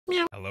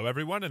Hello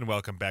everyone and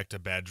welcome back to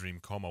Bad Dream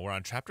Coma. We're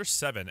on chapter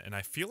 7 and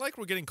I feel like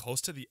we're getting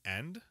close to the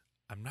end.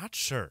 I'm not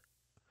sure.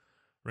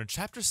 We're in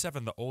chapter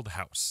 7, the old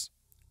house.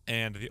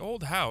 And the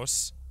old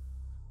house,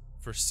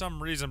 for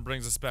some reason,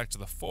 brings us back to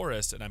the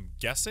forest, and I'm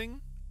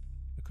guessing,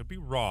 I could be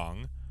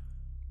wrong,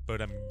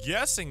 but I'm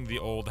guessing the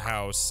old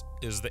house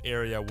is the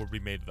area where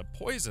we made the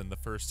poison the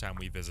first time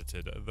we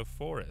visited the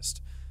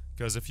forest.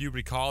 Because if you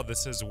recall,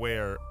 this is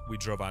where we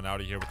drove on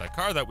out of here with that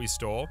car that we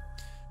stole.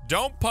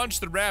 Don't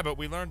punch the rabbit.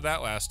 We learned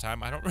that last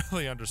time. I don't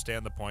really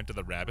understand the point of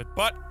the rabbit,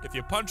 but if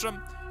you punch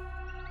him,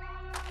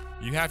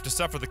 you have to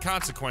suffer the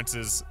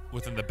consequences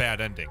within the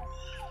bad ending.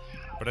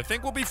 But I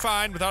think we'll be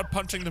fine without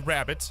punching the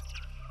rabbit.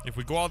 If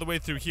we go all the way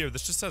through here,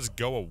 this just says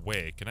go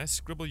away. Can I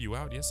scribble you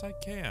out? Yes, I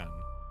can.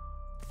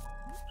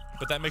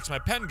 But that makes my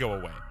pen go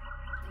away.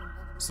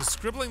 So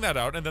scribbling that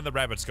out, and then the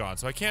rabbit's gone.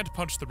 So I can't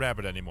punch the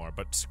rabbit anymore,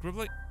 but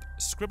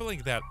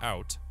scribbling that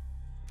out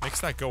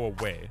makes that go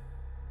away.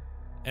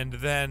 And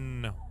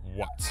then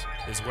what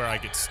is where I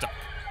get stuck?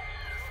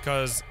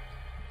 Because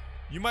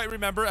you might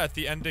remember at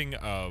the ending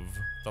of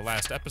the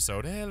last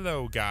episode,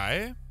 hello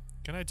guy,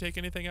 can I take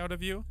anything out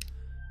of you?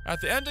 At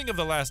the ending of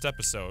the last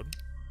episode,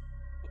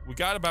 we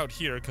got about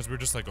here because we were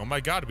just like, oh my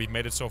god, we've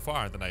made it so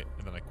far, and then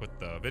I quit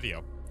the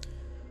video.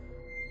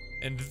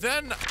 And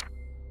then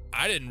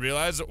I didn't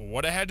realize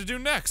what I had to do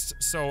next.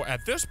 So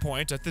at this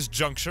point, at this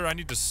juncture, I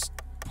need to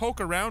poke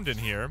around in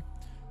here,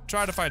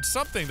 try to find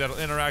something that'll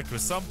interact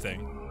with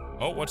something.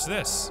 Oh, what's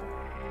this?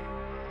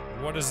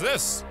 What is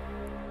this?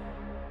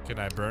 Can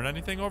I burn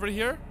anything over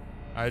here?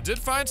 I did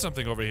find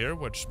something over here,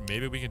 which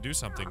maybe we can do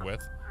something with.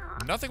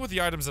 Nothing with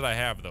the items that I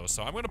have, though,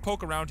 so I'm gonna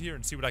poke around here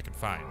and see what I can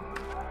find.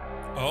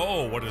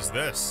 Oh, what is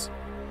this?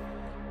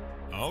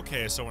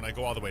 Okay, so when I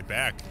go all the way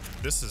back,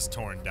 this is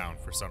torn down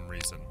for some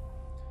reason.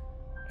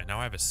 And now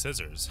I have a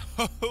scissors.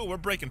 We're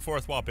breaking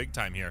fourth wall big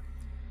time here.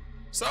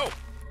 So,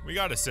 we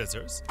got a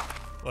scissors.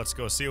 Let's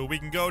go see what we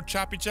can go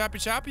choppy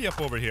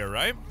up over here,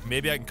 right?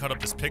 Maybe I can cut up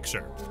this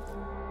picture.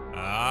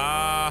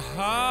 Aha!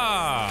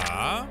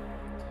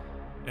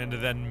 And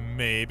then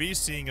maybe,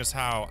 seeing as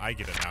how I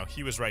get it now,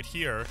 he was right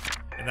here,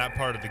 and that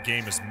part of the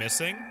game is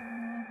missing.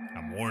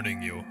 I'm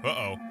warning you.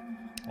 Uh-oh.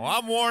 Well,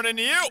 I'm warning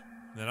you!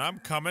 Then I'm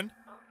coming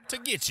to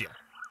get you.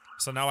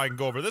 So now I can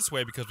go over this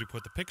way because we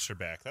put the picture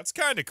back. That's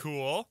kind of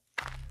cool.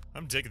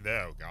 I'm digging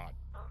that. Oh, God.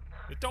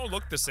 It don't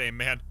look the same,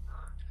 man.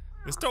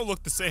 This don't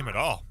look the same at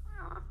all.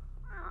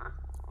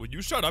 Will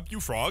you shut up,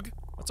 you frog?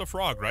 That's a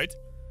frog, right?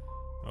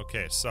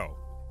 Okay, so.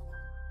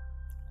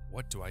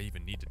 What do I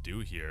even need to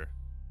do here?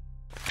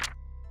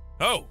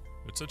 Oh,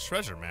 it's a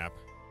treasure map.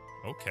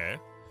 Okay.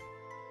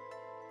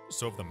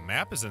 So if the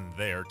map is in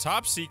there,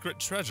 top secret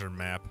treasure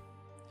map.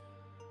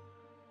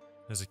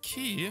 There's a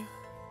key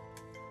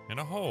in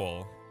a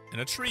hole. In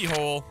a tree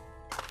hole.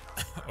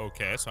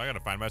 Okay, so I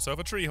gotta find myself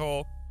a tree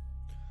hole.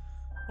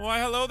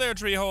 Why, hello there,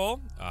 tree hole.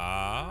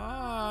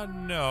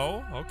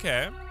 No.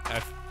 Okay.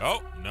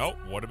 Oh, no.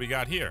 What do we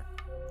got here?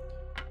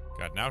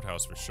 Got an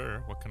outhouse for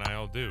sure. What can I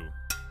all do?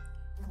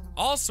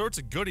 All sorts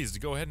of goodies to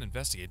go ahead and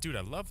investigate. Dude,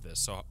 I love this.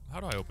 So, how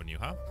do I open you,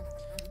 huh?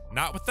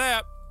 Not with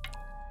that.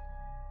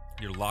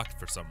 You're locked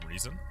for some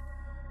reason.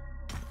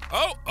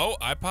 Oh,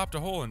 I popped a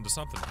hole into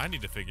something. I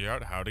need to figure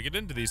out how to get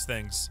into these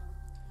things.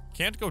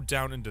 Can't go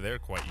down into there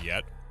quite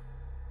yet.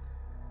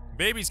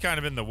 Baby's kind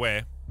of in the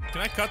way.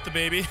 Can I cut the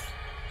baby?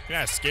 Can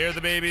I scare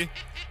the baby?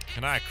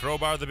 Can I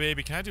crowbar the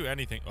baby? Can I do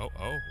anything?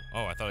 Oh,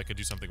 I thought I could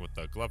do something with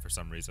the glove for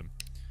some reason.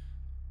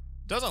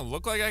 Doesn't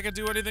look like I could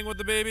do anything with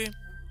the baby.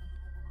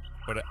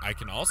 But I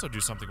can also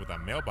do something with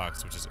that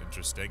mailbox, which is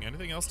interesting.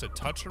 Anything else to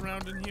touch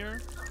around in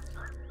here?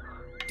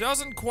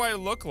 Doesn't quite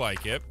look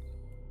like it.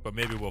 But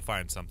maybe we'll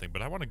find something.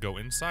 But I want to go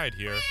inside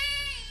here.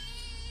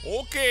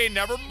 Okay,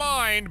 never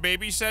mind.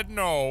 Baby said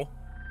no.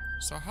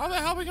 So how the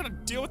hell are we gonna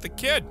deal with the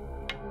kid?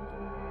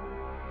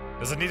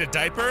 Does it need a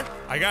diaper?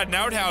 I got an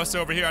outhouse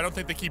over here. I don't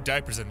think they keep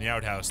diapers in the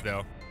outhouse,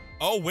 though.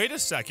 Oh, wait a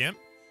second.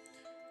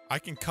 I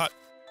can cut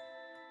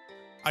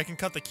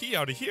the key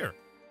out of here.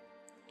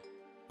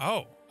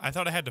 Oh, I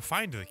thought I had to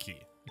find the key.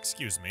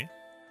 Excuse me.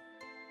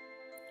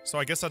 So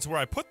I guess that's where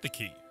I put the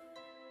key.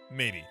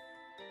 Maybe.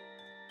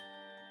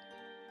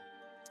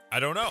 I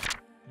don't know.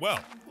 Well,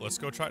 let's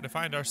go try to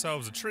find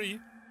ourselves a tree,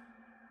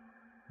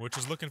 which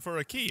is looking for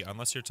a key,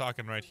 unless you're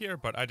talking right here,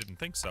 but I didn't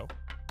think so.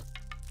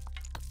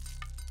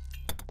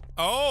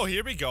 Oh,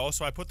 here we go.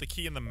 So I put the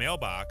key in the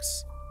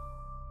mailbox.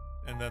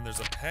 And then there's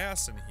a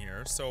pass in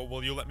here. So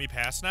will you let me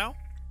pass now?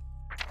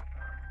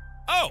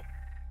 Oh!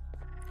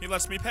 He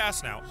lets me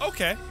pass now.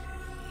 Okay.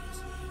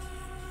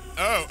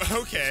 Oh,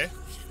 okay.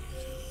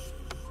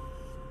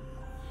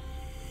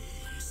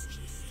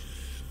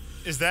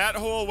 Is that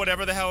hole,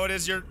 whatever the hell it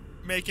is you're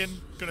making,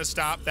 gonna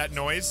stop that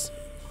noise?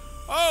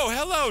 Oh,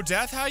 hello,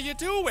 Death. How you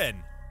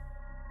doing?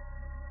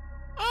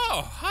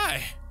 Oh,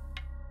 hi.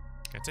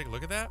 Can I take a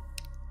look at that?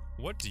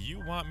 What do you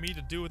want me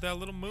to do with that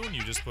little moon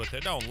you just put there?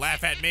 Don't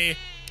laugh at me.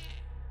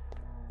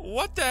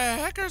 What the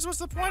heckers? What's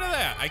the point of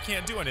that? I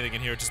can't do anything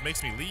in here. It just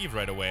makes me leave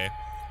right away.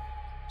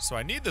 So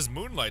I need this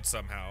moonlight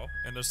somehow.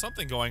 And there's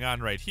something going on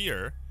right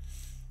here.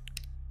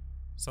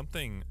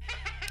 Something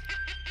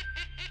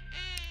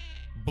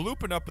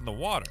blooping up in the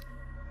water.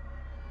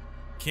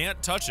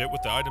 Can't touch it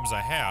with the items I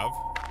have.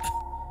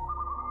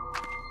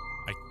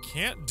 I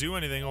can't do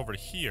anything over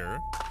here.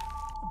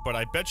 But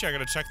I bet you I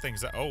gotta check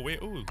things out. Oh,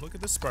 wait. Ooh, look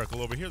at this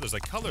sparkle over here. There's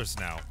like colors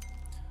now.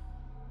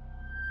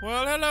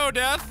 Well, hello,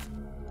 Death.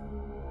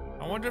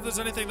 I wonder if there's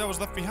anything that was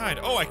left behind.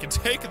 Oh, I can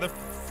take the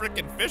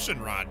frickin' fishing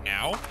rod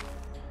now.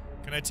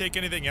 Can I take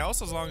anything else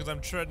as long as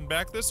I'm treading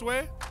back this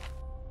way?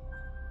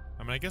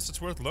 I mean, I guess it's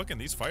worth looking.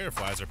 These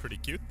fireflies are pretty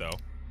cute, though.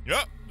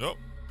 Yep. Oh.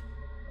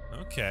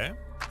 Okay.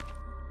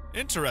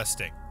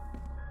 Interesting.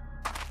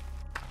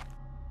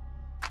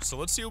 So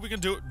let's see what we can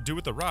do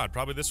with the rod.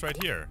 Probably this right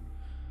here.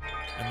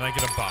 And then I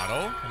get a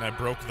bottle, and I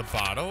broke the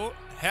bottle.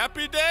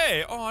 Happy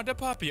day! Oh, the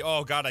puppy.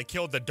 Oh, God, I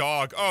killed the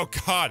dog. Oh,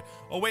 God.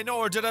 Oh, wait, no,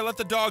 or did I let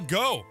the dog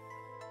go?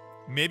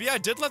 Maybe I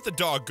did let the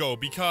dog go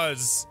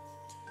because...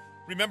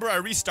 Remember, I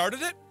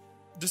restarted it?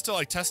 Just to,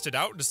 like, test it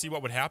out and to see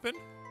what would happen?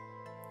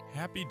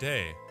 Happy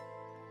day.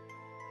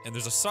 And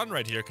there's a sun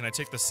right here. Can I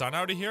take the sun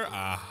out of here?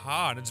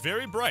 Aha, and it's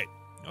very bright.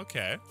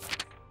 Okay.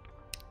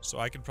 So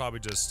I can probably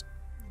just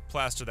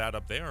plaster that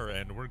up there,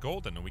 and we're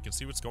golden, and we can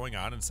see what's going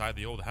on inside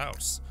the old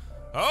house.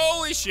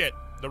 Holy shit!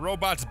 The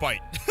robots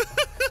bite.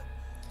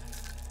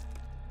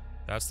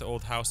 That's the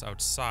old house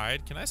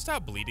outside. Can I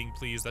stop bleeding,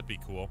 please? That'd be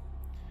cool.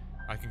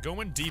 I can go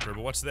in deeper,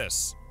 but what's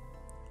this?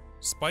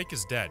 Spike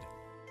is dead.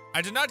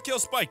 I did not kill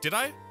Spike, did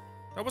I?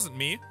 That wasn't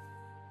me.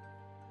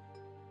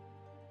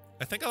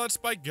 I think I let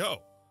Spike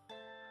go.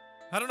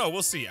 I don't know,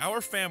 we'll see. Our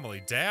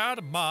family.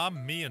 Dad,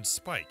 Mom, me, and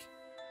Spike.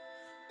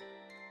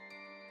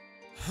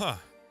 Huh.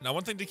 Now,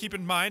 one thing to keep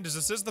in mind is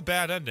this is the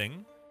bad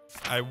ending.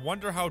 I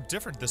wonder how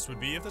different this would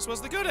be if this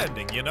was the good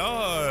ending, you know?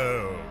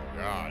 Oh,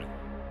 God.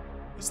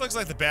 This looks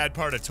like the bad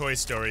part of Toy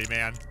Story,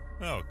 man.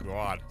 Oh,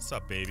 God. What's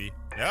up, baby?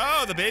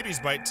 Oh, the babies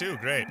bite, too.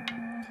 Great.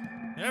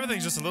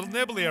 Everything's just a little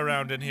nibbly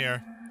around in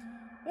here.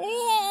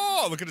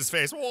 Whoa! Look at his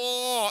face.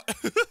 Whoa!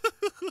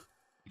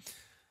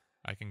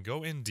 I can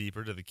go in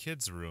deeper to the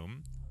kids'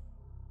 room.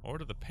 Or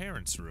to the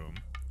parents' room.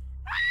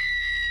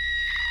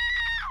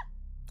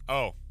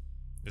 Oh.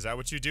 Is that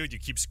what you do? You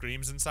keep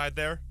screams inside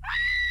there?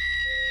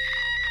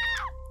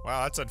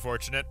 Wow, that's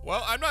unfortunate.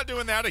 Well, I'm not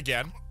doing that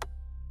again.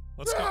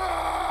 Let's go.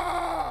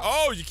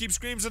 Oh, you keep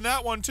screams in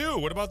that one too.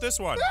 What about this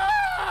one?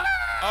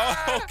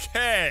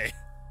 Okay.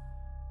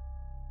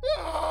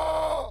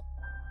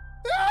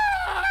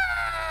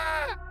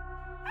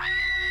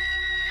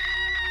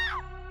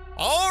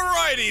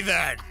 Alrighty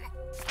then.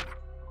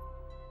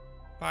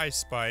 Bye,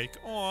 Spike.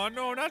 Oh,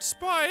 no, not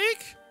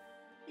Spike.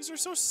 These are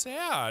so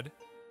sad. Do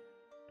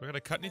I gotta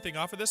cut anything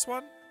off of this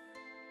one?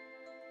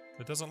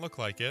 It doesn't look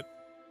like it.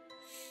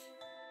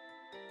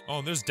 Oh,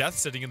 and there's Death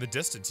sitting in the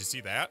distance. You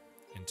see that?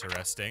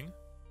 Interesting.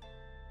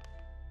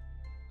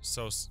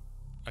 So,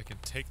 I can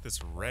take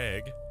this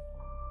rag.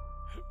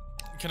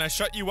 Can I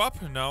shut you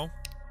up? No.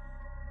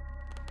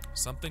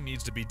 Something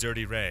needs to be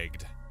dirty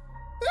ragged.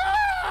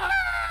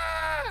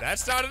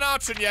 That's not an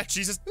option yet,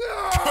 Jesus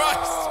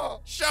Christ!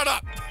 Shut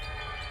up!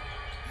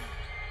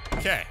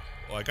 Okay,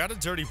 well, I got a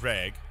dirty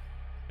rag,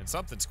 and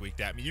something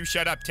squeaked at me. You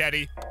shut up,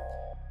 Teddy.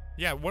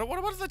 Yeah, what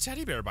about the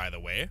teddy bear, by the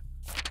way?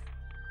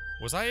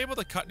 Was I able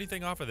to cut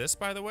anything off of this,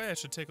 by the way? I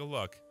should take a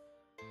look.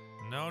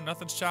 No,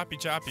 nothing's choppy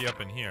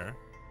up in here.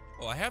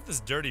 Well, I have this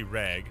dirty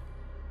rag.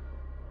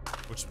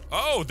 Which,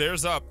 oh,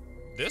 there's a,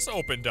 this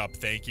opened up,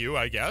 thank you,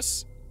 I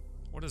guess.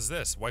 What is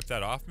this? Wipe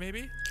that off,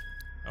 maybe?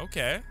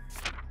 Okay.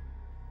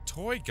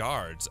 Toy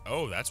guards.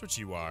 Oh, that's what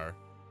you are.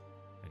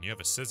 And you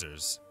have a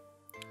scissors.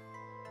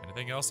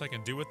 Anything else I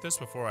can do with this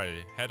before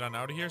I head on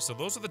out of here? So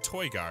those are the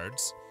toy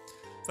guards.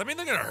 Does that mean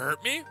they're gonna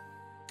hurt me?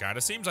 Kinda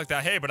seems like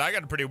that. Hey, but I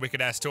got a pretty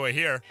wicked-ass toy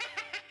here.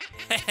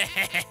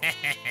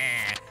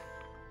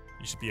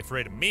 You should be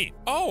afraid of me.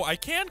 Oh, I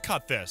can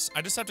cut this.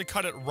 I just have to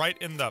cut it right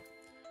in the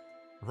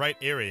right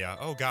area.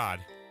 Oh, God.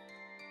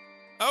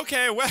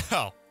 Okay,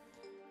 well.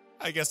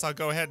 I guess I'll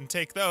go ahead and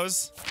take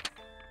those.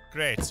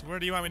 Great. Where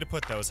do you want me to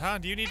put those, huh?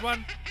 Do you need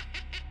one?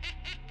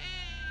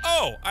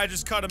 Oh, I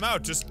just cut them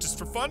out just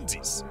for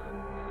funsies.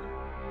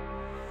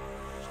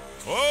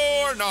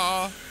 Or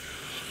nah.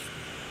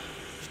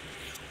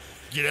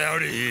 Get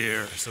out of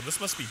here. So this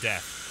must be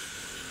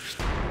Death.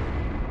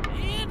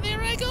 And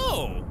there I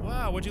go.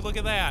 Wow, would you look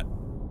at that?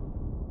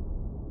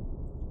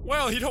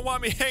 Well, you don't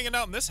want me hanging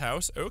out in this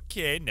house.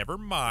 Okay, never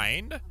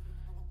mind.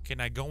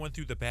 Can I go in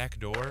through the back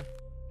door?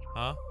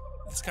 Huh?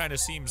 This kind of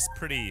seems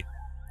pretty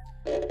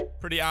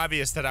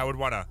obvious that I would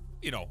want to,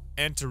 you know,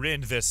 enter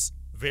in this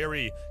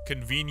very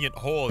convenient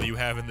hole you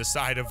have in the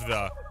side of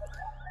the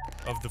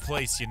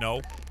place, you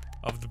know,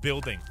 of the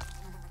building.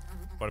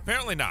 But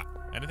apparently not.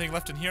 Anything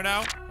left in here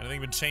now?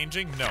 Anything been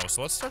changing? No.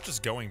 So let's start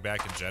just going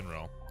back in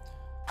general.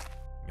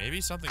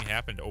 Maybe something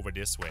happened over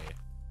this way.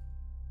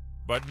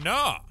 But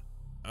no.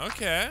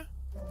 Okay.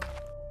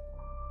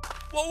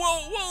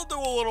 Well, we'll do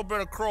a little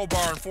bit of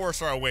crowbar and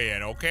force our way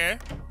in, okay?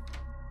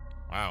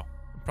 Wow.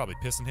 I'm probably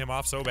pissing him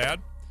off so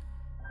bad.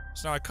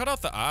 So now I cut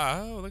out the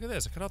eye. Oh, look at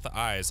this. I cut out the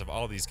eyes of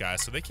all these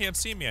guys so they can't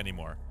see me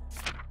anymore.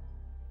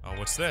 Oh,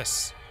 what's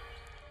this?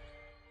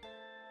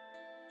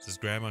 This is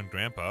Grandma and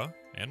Grandpa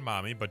and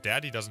Mommy, but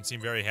Daddy doesn't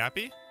seem very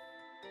happy.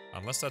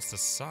 Unless that's the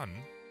son.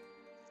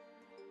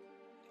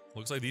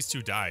 Looks like these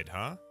two died,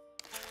 huh?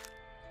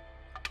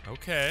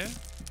 Okay.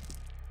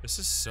 This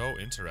is so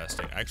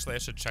interesting. Actually, I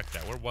should check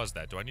that. Where was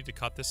that? Do I need to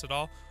cut this at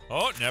all?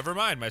 Oh, never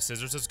mind. My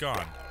scissors is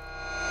gone.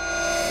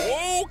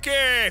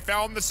 Okay,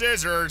 found the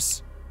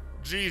scissors.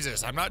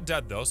 Jesus, I'm not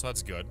dead though, so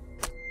that's good.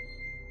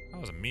 That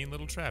was a mean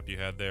little trap you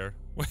had there.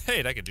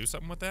 Wait, I can do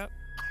something with that?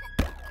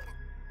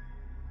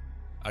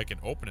 I can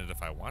open it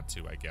if I want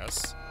to, I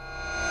guess.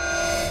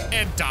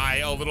 And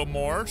die a little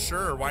more.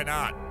 Sure, why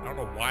not? I don't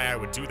know why I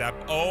would do that.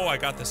 Oh, I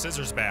got the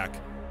scissors back.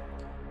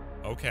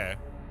 Okay.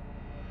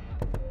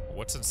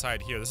 What's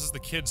inside here? This is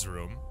the kids'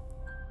 room.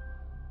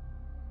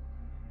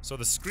 So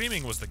the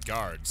screaming was the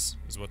guards,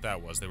 is what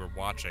that was. They were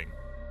watching.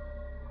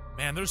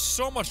 Man, there's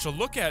so much to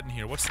look at in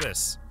here. What's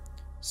this?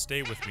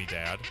 Stay with me,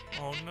 Dad.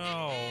 Oh,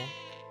 no.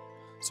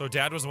 So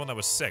Dad was the one that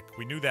was sick.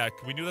 We knew that.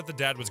 We knew that the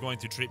dad was going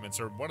through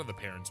treatments, or one of the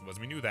parents was.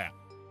 We knew that.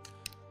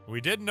 We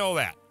did know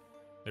that.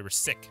 They were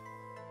sick.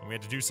 And we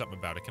had to do something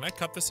about it. Can I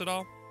cut this at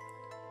all?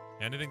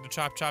 Anything to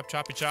chop, chop,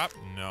 choppy, chop?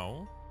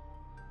 No.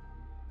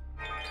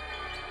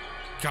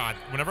 God,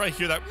 whenever I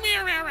hear that,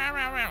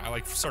 I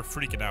like start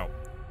freaking out.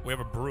 We have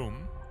a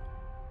broom.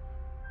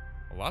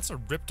 Lots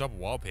of ripped up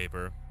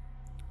wallpaper.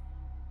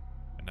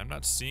 And I'm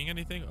not seeing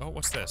anything. Oh,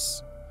 what's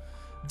this?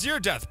 Dear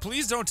Death,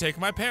 please don't take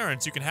my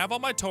parents. You can have all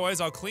my toys.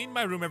 I'll clean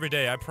my room every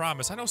day, I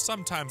promise. I know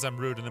sometimes I'm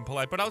rude and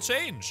impolite, but I'll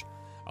change.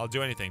 I'll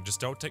do anything. Just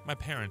don't take my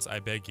parents, I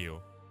beg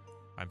you.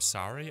 I'm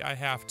sorry, I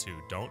have to.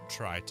 Don't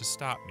try to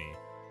stop me.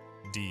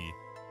 D.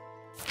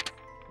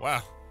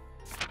 Wow.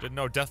 Didn't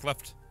know Death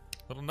left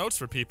little notes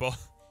for people.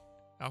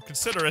 I'll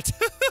consider it.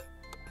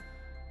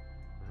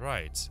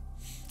 Right.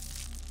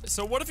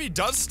 So what if he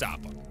does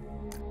stop him?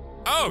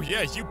 Oh,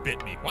 yeah, you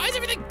bit me. Why is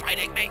everything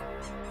biting me?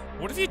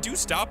 What if you do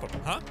stop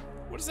him, huh?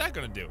 What is that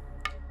gonna do?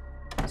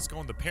 Let's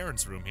go in the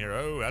parents' room here.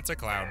 Oh, that's a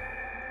clown.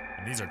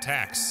 And these are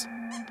tacks.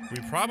 We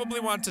probably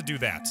want to do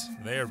that.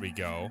 There we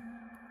go.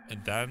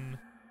 And then...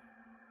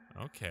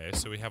 Okay,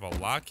 so we have a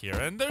lock here.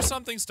 And there's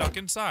something stuck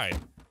inside.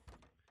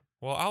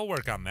 Well, I'll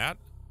work on that.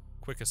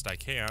 Quickest I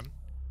can.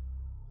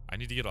 I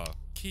need to get a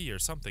key or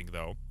something,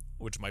 though.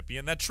 Which might be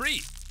in that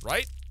tree,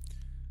 right?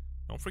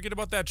 Don't forget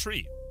about that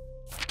tree.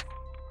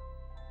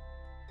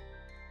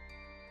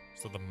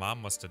 So the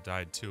mom must have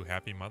died too.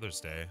 Happy Mother's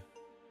Day.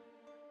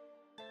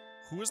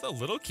 Who is the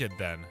little kid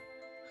then?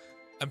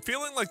 I'm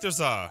feeling like there's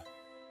not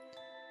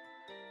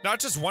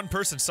just one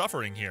person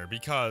suffering here,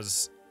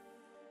 because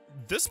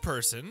this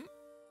person,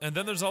 and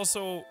then there's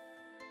also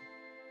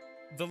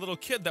the little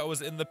kid that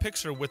was in the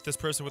picture with this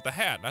person with the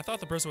hat. And I thought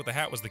the person with the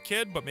hat was the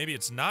kid, but maybe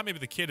it's not. Maybe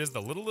the kid is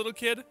the little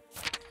kid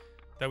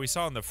that we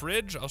saw in the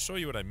fridge. I'll show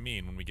you what I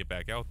mean when we get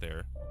back out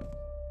there.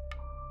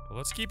 But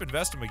let's keep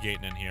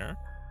investigating in here.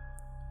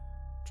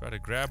 Try to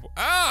grab...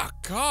 Ah,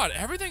 God,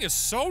 everything is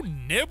so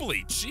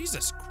nibbly.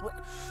 Jesus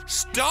Christ.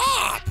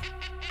 Stop!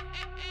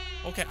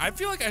 Okay, I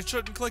feel like I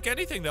shouldn't click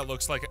anything that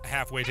looks like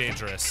halfway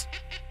dangerous.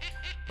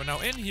 But now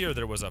in here,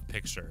 there was a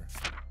picture.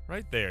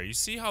 Right there. You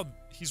see how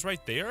he's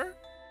right there?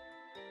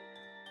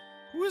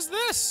 Who is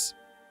this?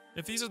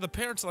 If these are the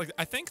parents, like,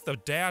 I think the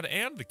dad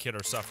and the kid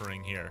are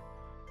suffering here.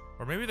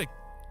 Or maybe the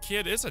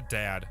kid is a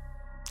dad.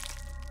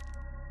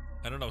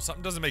 I don't know.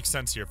 Something doesn't make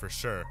sense here for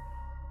sure.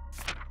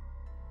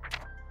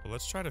 But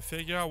let's try to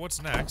figure out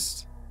what's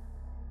next.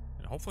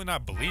 And hopefully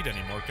not bleed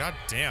anymore. God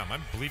damn,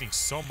 I'm bleeding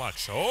so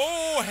much.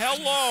 Oh,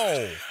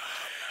 hello!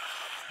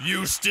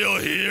 You still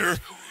here?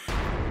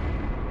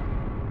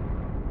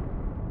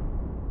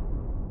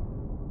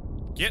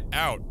 Get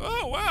out.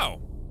 Oh, wow.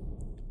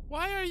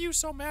 Why are you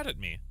so mad at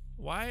me?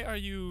 Why are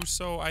you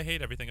so... I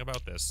hate everything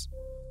about this.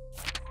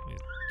 Let me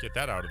get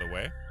that out of the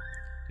way.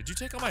 Did you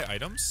take all my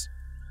items?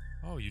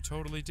 Oh, you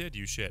totally did,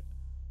 you shit.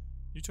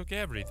 You took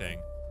everything.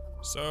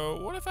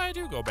 So, what if I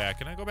do go back?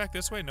 Can I go back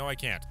this way? No, I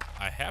can't.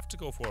 I have to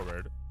go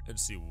forward and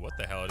see what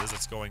the hell it is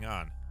that's going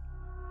on.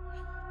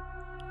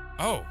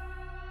 Oh.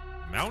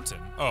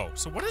 Mountain? Oh,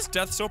 so what is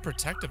Death so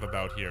protective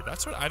about here?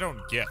 That's what I don't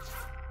get.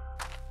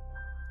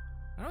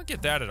 I don't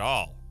get that at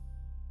all.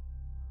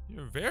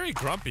 You're very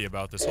grumpy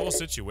about this whole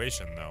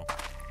situation, though.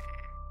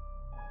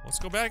 Let's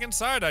go back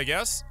inside, I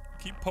guess.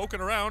 Keep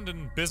poking around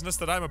in business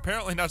that I'm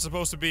apparently not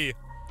supposed to be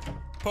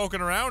poking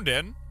around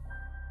in.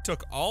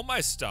 Took all my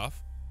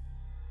stuff.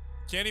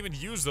 Can't even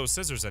use those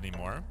scissors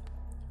anymore.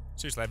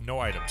 Seriously, I have no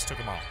items. Took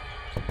them all.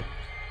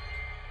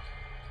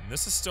 And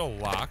this is still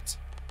locked.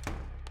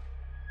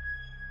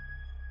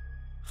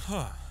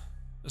 Huh.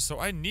 So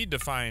I need to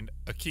find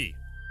a key.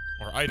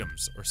 Or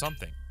items, or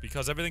something.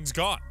 Because everything's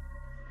gone.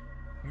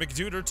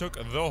 McDuder took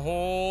the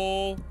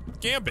whole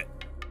gambit.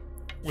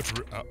 Which,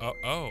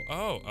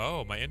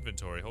 oh, my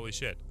inventory. Holy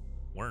shit.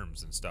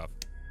 Worms and stuff.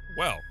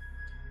 Well.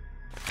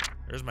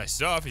 There's my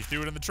stuff. He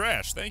threw it in the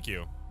trash. Thank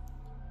you.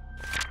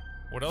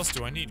 What else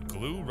do I need?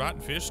 Glue,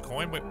 rotten fish,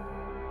 coin, wait.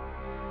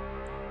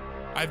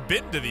 I've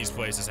been to these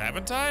places,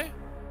 haven't I?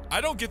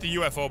 I don't get the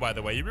UFO, by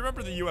the way. You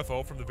remember the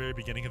UFO from the very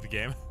beginning of the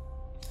game?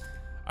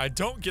 I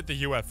don't get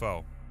the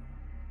UFO.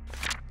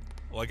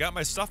 Well, I got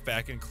my stuff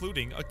back,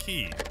 including a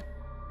key.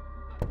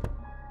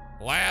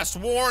 Last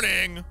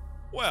warning!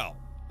 Well,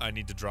 I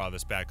need to draw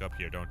this back up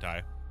here, don't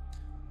I?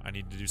 I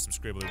need to do some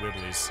scribbly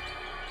wibblies.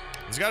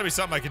 There's gotta be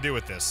something I can do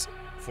with this,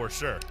 for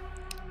sure.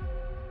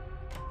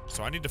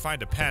 So I need to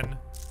find a pen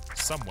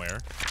somewhere.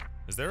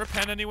 Is there a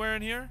pen anywhere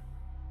in here?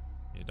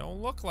 You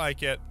don't look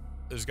like it.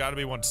 There's gotta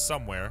be one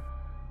somewhere.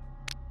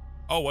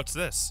 Oh, what's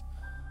this?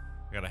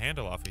 I got a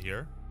handle off of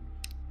here.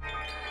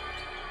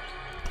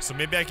 So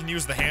maybe I can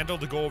use the handle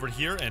to go over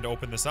here and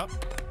open this up.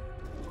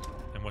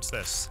 And what's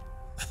this?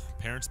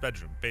 Parents'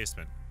 bedroom,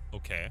 basement.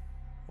 Okay.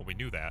 Well, we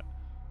knew that.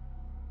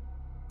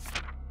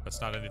 That's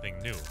not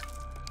anything new.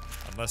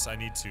 Unless I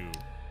need to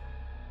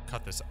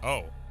cut this.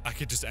 Oh, I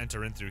could just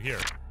enter in through here.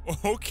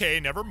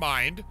 Okay, never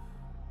mind.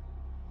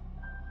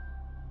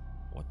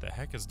 What the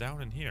heck is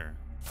down in here?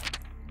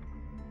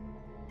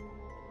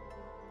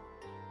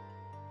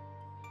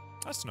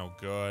 That's no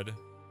good.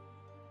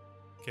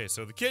 Okay,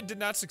 so the kid did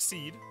not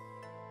succeed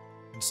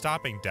in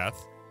stopping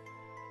death.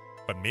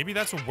 But maybe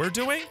that's what we're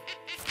doing?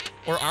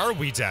 Or are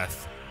we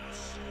death?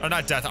 Or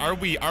not death, are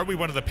we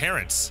one of the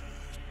parents?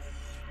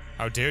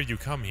 How dare you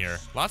come here?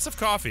 Lots of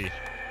coffee.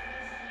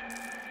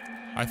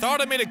 I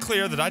thought I made it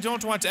clear that I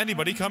don't want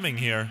anybody coming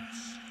here.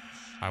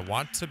 I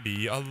want to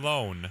be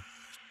alone.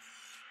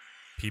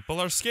 People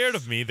are scared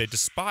of me, they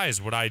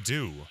despise what I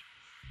do.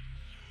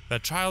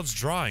 That child's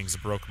drawings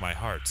broke my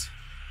heart.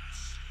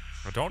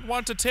 I don't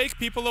want to take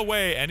people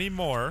away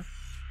anymore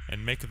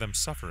and make them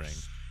suffering.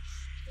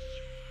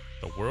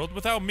 The world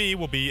without me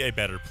will be a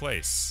better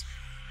place.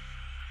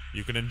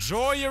 You can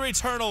enjoy your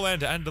eternal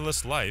and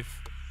endless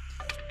life.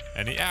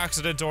 Any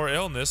accident or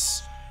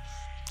illness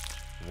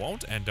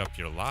won't end up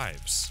your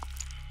lives.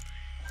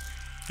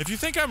 If you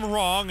think I'm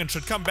wrong and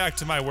should come back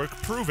to my work,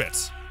 prove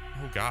it.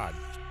 Oh God.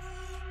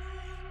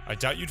 I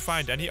doubt you'd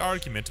find any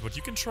argument, but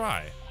you can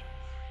try.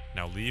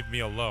 Now leave me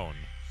alone.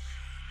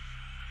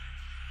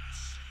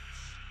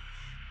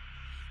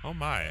 Oh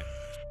my.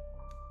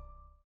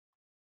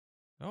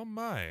 Oh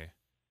my.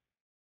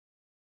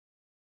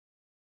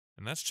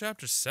 And that's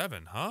chapter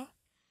 7, huh?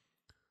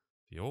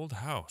 The old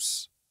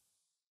house.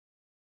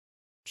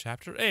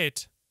 Chapter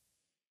 8.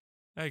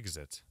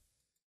 Exit.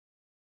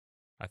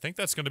 I think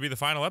that's going to be the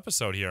final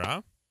episode here,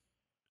 huh?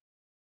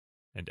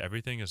 And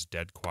everything is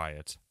dead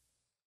quiet.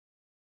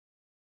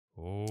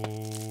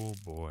 Oh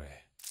boy.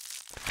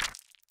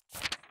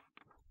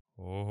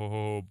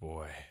 Oh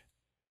boy.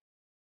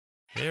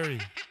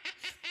 Very...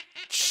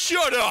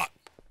 Shut up!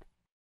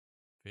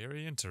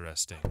 Very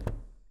interesting.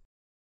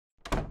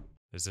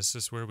 Is this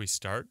just where we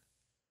start?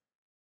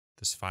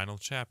 This final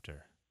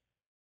chapter.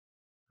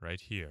 Right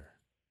here.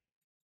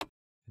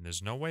 And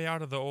there's no way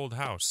out of the old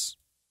house.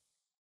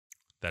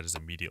 That is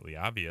immediately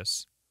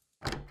obvious.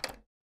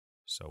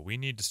 So we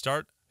need to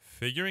start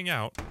figuring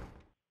out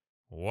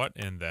what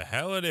in the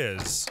hell it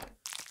is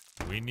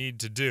we need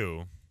to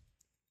do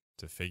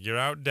to figure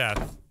out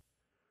death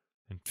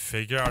and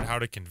figure out how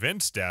to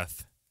convince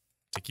death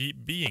to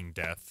keep being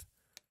death.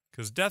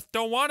 Because death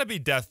don't want to be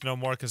death no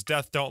more because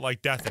death don't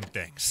like death and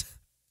things.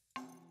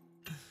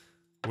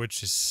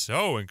 Which is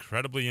so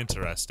incredibly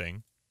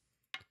interesting.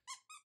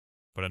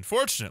 But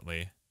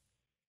unfortunately,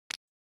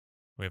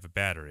 we have a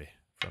battery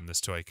from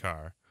this toy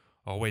car.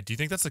 Oh wait, do you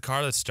think that's the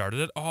car that started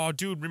it? Oh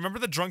dude, remember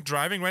the drunk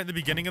driving right in the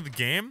beginning of the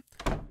game?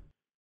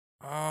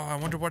 Oh, I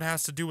wonder what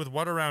has to do with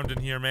what around in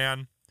here,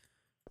 man.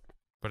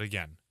 But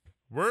again,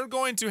 we're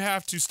going to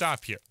have to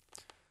stop here.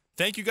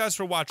 Thank you guys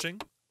for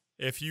watching.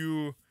 If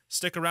you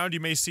stick around, you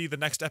may see the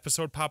next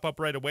episode pop up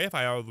right away if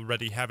I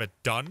already have it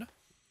done.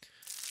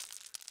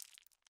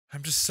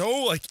 I'm just so,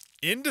 like,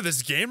 into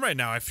this game right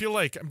now. I feel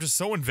like I'm just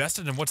so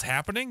invested in what's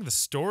happening. The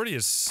story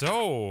is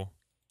so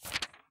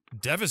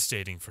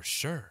devastating for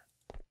sure.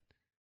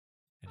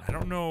 And I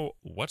don't know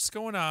what's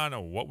going on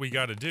or what we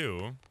gotta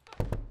do.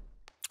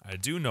 I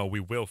do know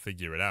we will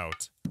figure it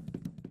out.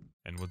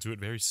 And we'll do it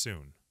very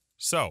soon.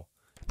 So,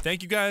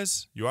 thank you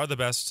guys. You are the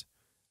best.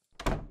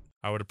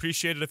 I would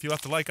appreciate it if you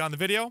left a like on the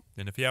video.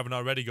 And if you haven't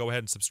already, go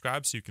ahead and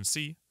subscribe so you can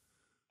see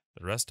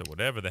the rest of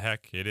whatever the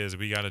heck it is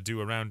we gotta do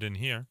around in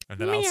here. And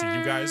then I'll see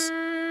you guys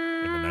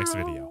in the next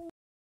video.